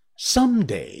 "Some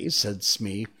day," said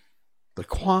Smee, "the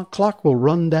clock will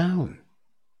run down,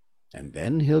 and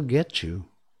then he'll get you."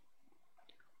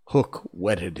 Hook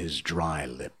wetted his dry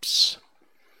lips.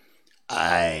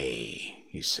 "Aye,"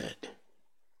 he said,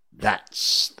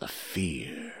 "that's the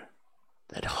fear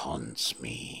that haunts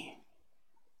me."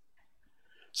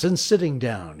 Since sitting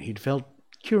down, he'd felt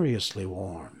curiously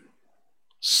warm.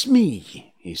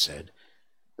 "Smee," he said,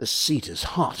 "the seat is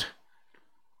hot."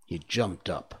 He jumped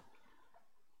up.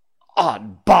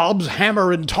 "Odd Bob's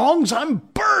hammer and tongs, I'm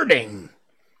burning!"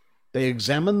 They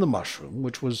examined the mushroom,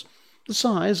 which was the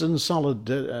size and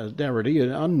solidarity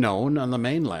unknown on the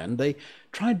mainland. They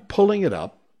tried pulling it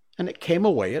up, and it came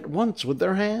away at once with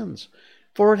their hands,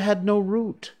 for it had no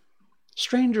root.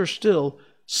 Stranger still,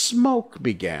 smoke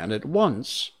began at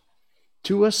once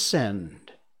to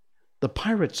ascend. The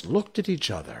pirates looked at each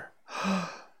other.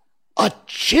 "A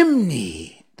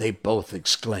chimney!" they both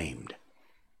exclaimed.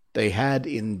 They had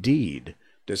indeed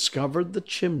discovered the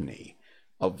chimney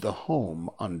of the home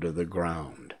under the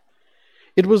ground.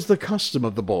 It was the custom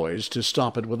of the boys to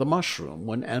stop it with a mushroom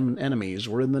when enemies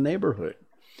were in the neighborhood.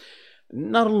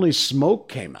 Not only smoke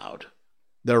came out,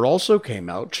 there also came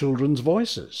out children's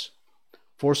voices.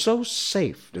 For so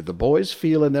safe did the boys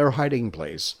feel in their hiding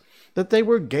place that they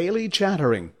were gaily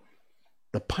chattering.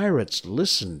 The pirates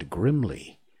listened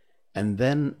grimly, and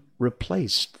then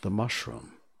replaced the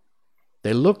mushroom.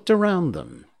 They looked around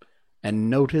them and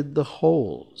noted the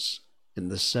holes in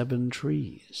the 7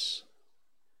 trees.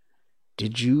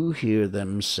 "Did you hear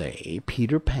them say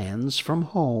Peter Pan's from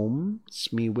home?"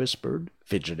 Smee whispered,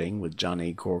 fidgeting with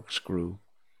Johnny Corkscrew.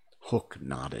 Hook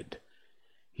nodded.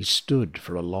 He stood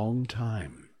for a long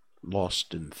time,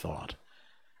 lost in thought,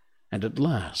 and at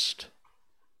last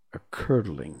a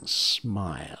curdling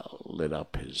smile lit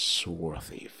up his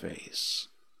swarthy face.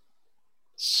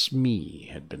 Smee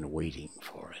had been waiting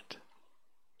for it.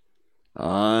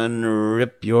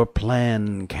 "Unrip your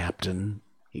plan, Captain,"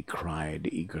 he cried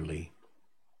eagerly.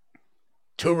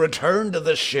 "To return to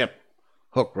the ship,"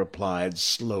 Hook replied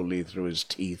slowly through his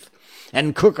teeth,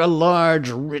 "and cook a large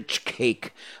rich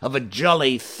cake of a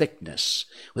jolly thickness,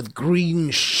 with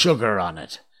green sugar on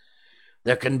it.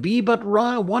 There can be but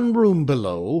one room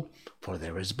below, for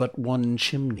there is but one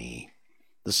chimney.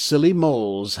 The silly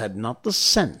moles had not the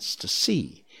sense to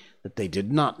see that they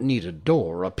did not need a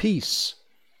door apiece.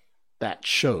 That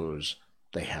shows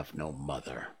they have no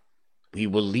mother. We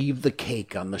will leave the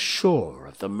cake on the shore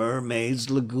of the Mermaid's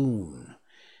Lagoon.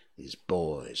 These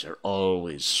boys are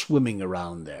always swimming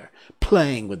around there,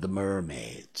 playing with the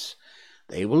mermaids.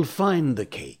 They will find the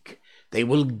cake. They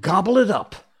will gobble it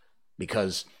up,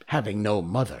 because, having no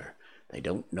mother, they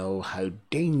don't know how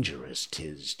dangerous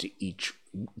 'tis to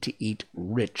eat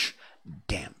rich,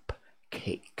 damp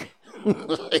cake."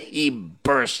 He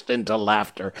burst into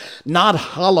laughter, not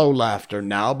hollow laughter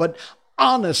now, but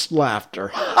honest laughter.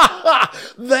 Ha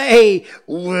ha! They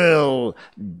will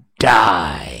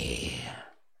die.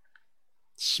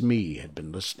 Smee had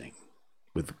been listening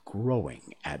with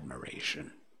growing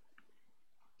admiration.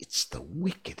 It's the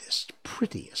wickedest,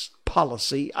 prettiest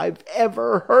policy I've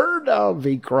ever heard of,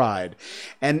 he cried,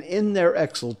 and in their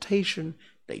exultation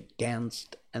they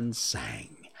danced and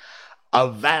sang.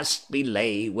 Avast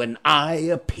belay, when I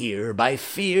appear, by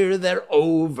fear they're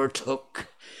overtook.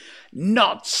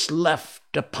 Naught's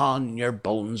left upon your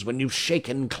bones when you've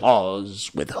shaken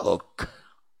claws with hook.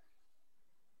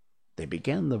 They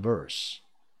began the verse,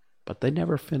 but they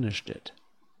never finished it,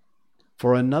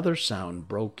 for another sound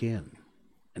broke in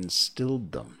and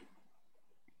stilled them.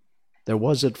 There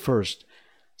was at first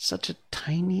such a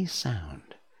tiny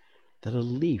sound that a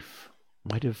leaf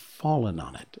might have fallen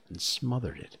on it and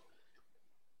smothered it.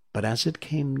 But as it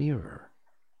came nearer,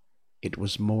 it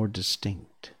was more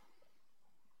distinct.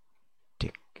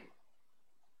 Tick,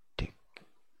 tick,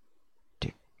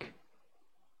 tick,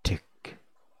 tick,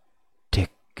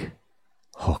 tick.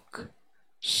 Hook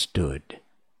stood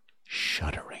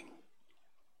shuddering,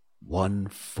 1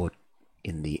 foot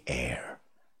in the air.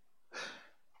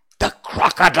 The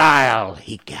crocodile,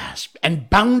 he gasped, and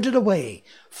bounded away,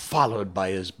 followed by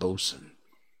his boatswain.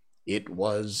 It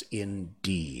was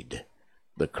indeed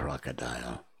the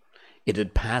crocodile. It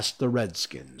had passed the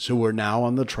redskins, who were now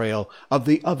on the trail of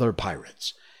the other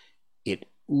pirates. It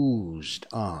oozed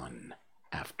on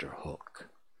after Hook.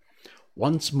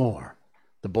 Once more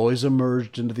the boys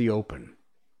emerged into the open,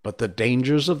 but the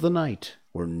dangers of the night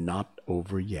were not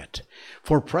over yet,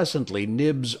 for presently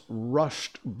Nibs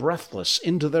rushed breathless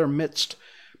into their midst,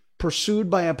 pursued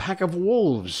by a pack of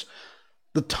wolves.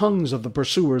 The tongues of the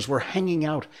pursuers were hanging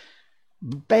out.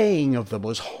 The baying of them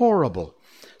was horrible.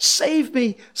 Save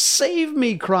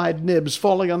me, cried Nibs,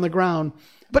 falling on the ground.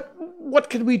 But what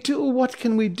can we do? What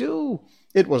can we do?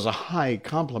 It was a high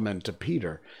compliment to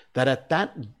Peter that at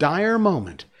that dire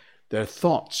moment their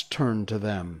thoughts turned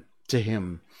to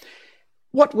him.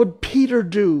 What would Peter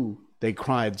do? They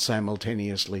cried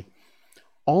simultaneously.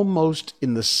 Almost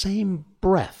in the same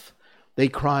breath, they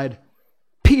cried,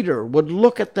 Peter would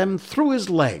look at them through his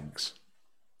legs.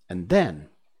 And then,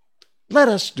 let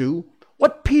us do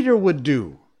what Peter would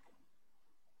do.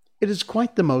 It is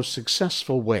quite the most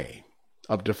successful way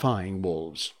of defying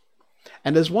wolves.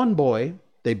 And as one boy,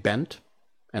 they bent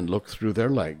and looked through their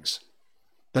legs.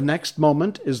 The next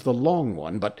moment is the long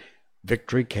one, but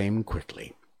victory came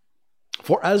quickly.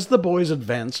 For as the boys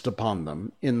advanced upon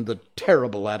them in the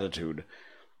terrible attitude,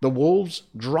 the wolves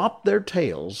dropped their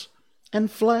tails and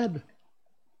fled.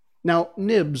 Now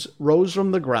Nibs rose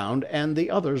from the ground, and the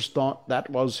others thought that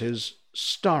was his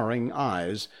starring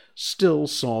eyes still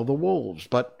saw the wolves,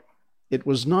 but it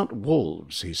was not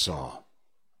wolves he saw.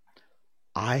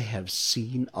 I have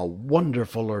seen a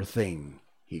wonderfuller thing,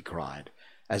 he cried,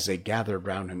 as they gathered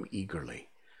round him eagerly.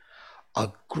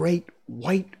 A great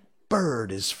white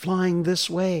bird is flying this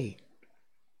way.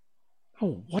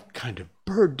 Oh, what kind of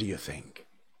bird do you think?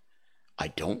 I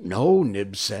don't know,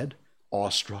 Nibs said,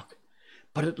 awestruck,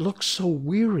 but it looks so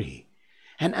weary,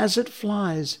 and as it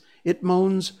flies, it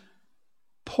moans,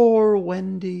 Poor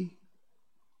Wendy.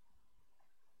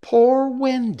 Poor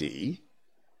Wendy?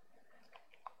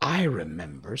 I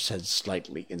remember, said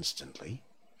Slightly instantly.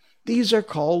 These are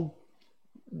called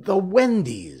the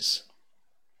Wendies.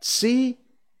 See,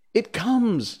 it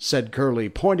comes, said Curly,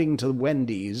 pointing to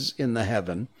Wendy's in the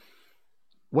heaven.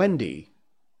 Wendy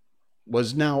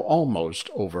was now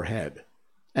almost overhead,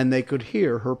 and they could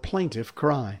hear her plaintive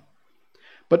cry.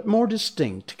 But more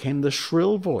distinct came the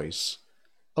shrill voice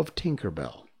of Tinker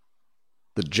Bell.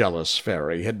 The jealous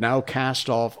fairy had now cast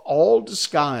off all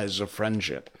disguise of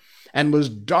friendship, and was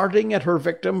darting at her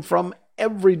victim from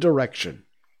every direction,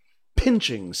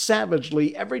 pinching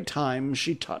savagely every time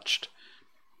she touched.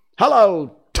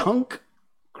 "Hello, Tunk!"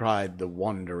 cried the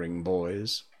wondering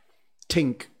boys.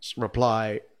 Tink's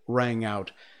reply rang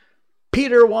out,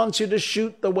 "Peter wants you to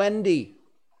shoot the Wendy."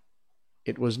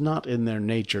 It was not in their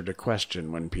nature to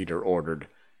question when Peter ordered.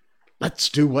 "Let's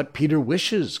do what Peter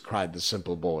wishes," cried the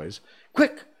simple boys.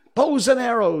 "Quick, bows and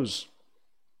arrows!"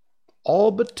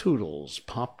 All but Toodles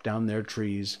popped down their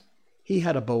trees. He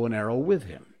had a bow and arrow with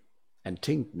him, and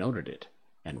Tink noted it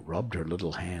and rubbed her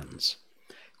little hands.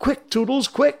 "Quick, Toodles,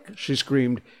 quick!" she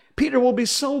screamed. "Peter will be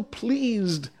so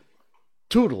pleased."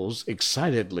 Toodles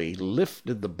excitedly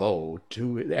lifted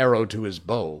the arrow to his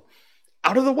bow.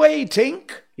 "Out of the way,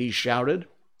 Tink!" he shouted,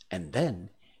 and then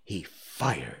he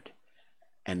fired,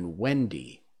 and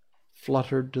Wendy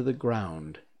fluttered to the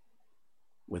ground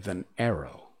with an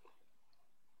arrow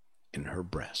in her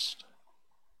breast.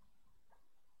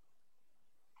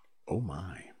 Oh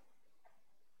my!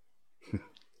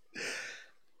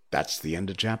 that's the end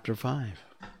of chapter 5.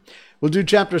 We'll do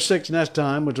chapter 6 next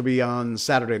time, which will be on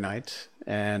Saturday night.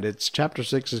 And chapter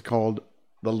 6 is called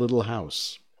The Little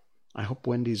House. I hope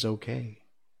Wendy's okay.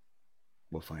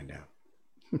 We'll find out.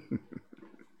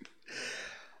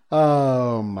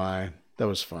 Oh my, that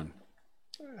was fun.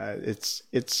 It's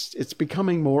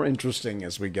becoming more interesting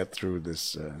as we get through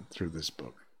this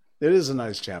book. It is a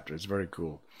nice chapter. It's very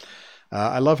cool.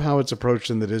 I love how it's approached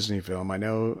in the Disney film. I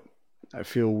know I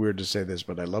feel weird to say this,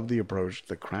 but I love the approach.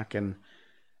 The Kraken,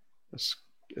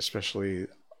 especially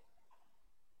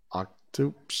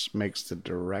Octopus, makes the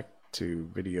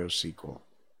direct-to-video sequel,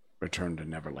 Return to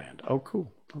Neverland. Oh,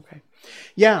 cool. Okay.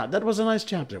 Yeah, that was a nice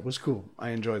chapter. It was cool. I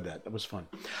enjoyed that. That was fun.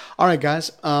 All right,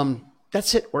 guys.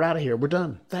 That's it. We're out of here. We're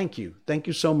done. Thank you. Thank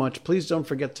you so much. Please don't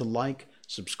forget to like,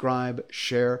 subscribe,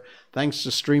 share. Thanks to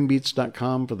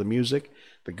streambeats.com for the music,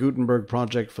 the Gutenberg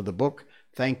Project for the book.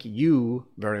 Thank you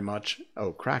very much.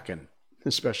 Oh, Kraken,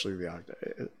 especially the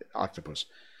octopus.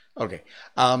 Okay.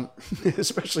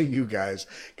 Especially you guys,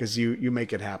 because you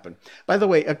make it happen. By the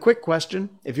way, a quick question.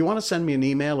 If you want to send me an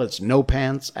email, it's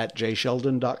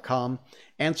nopants@jsheldon.com.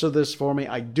 Answer this for me.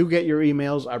 I do get your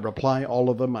emails. I reply all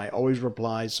of them. I always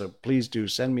reply. So please do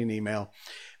send me an email.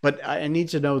 But I need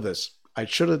to know this. I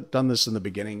should have done this in the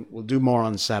beginning. We'll do more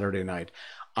on Saturday night.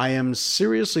 I am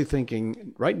seriously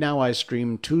thinking, right now I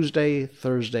stream Tuesday,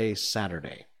 Thursday,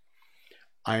 Saturday.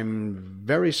 I'm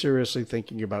very seriously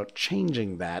thinking about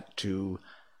changing that to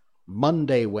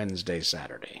Monday, Wednesday,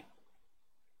 Saturday.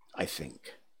 I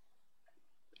think.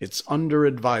 It's under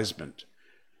advisement.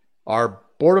 Our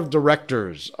board of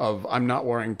directors of I'm Not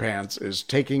Wearing Pants is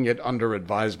taking it under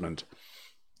advisement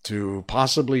to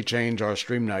possibly change our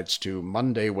stream nights to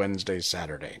Monday, Wednesday,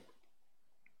 Saturday.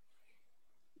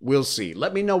 We'll see.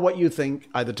 Let me know what you think.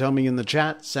 Either tell me in the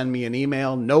chat, send me an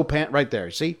email. No pants, right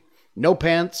there. See? No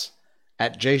pants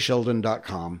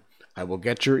 @jsheldon.com. I will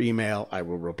get your email. I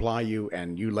will reply you,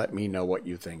 and you let me know what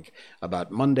you think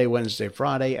about Monday, Wednesday,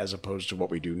 Friday, as opposed to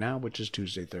what we do now, which is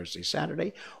Tuesday, Thursday,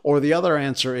 Saturday. Or the other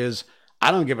answer is,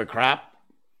 I don't give a crap.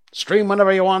 Stream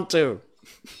whenever you want to.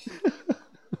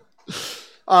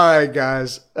 All right,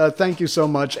 guys. Thank you so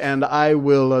much, and I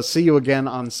will see you again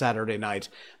on Saturday night.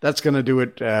 That's going to do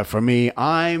it for me.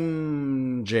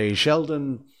 I'm Jay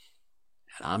Sheldon,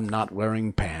 and I'm not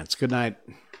wearing pants. Good night.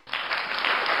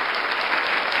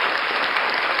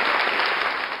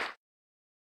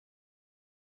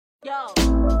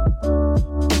 Yo.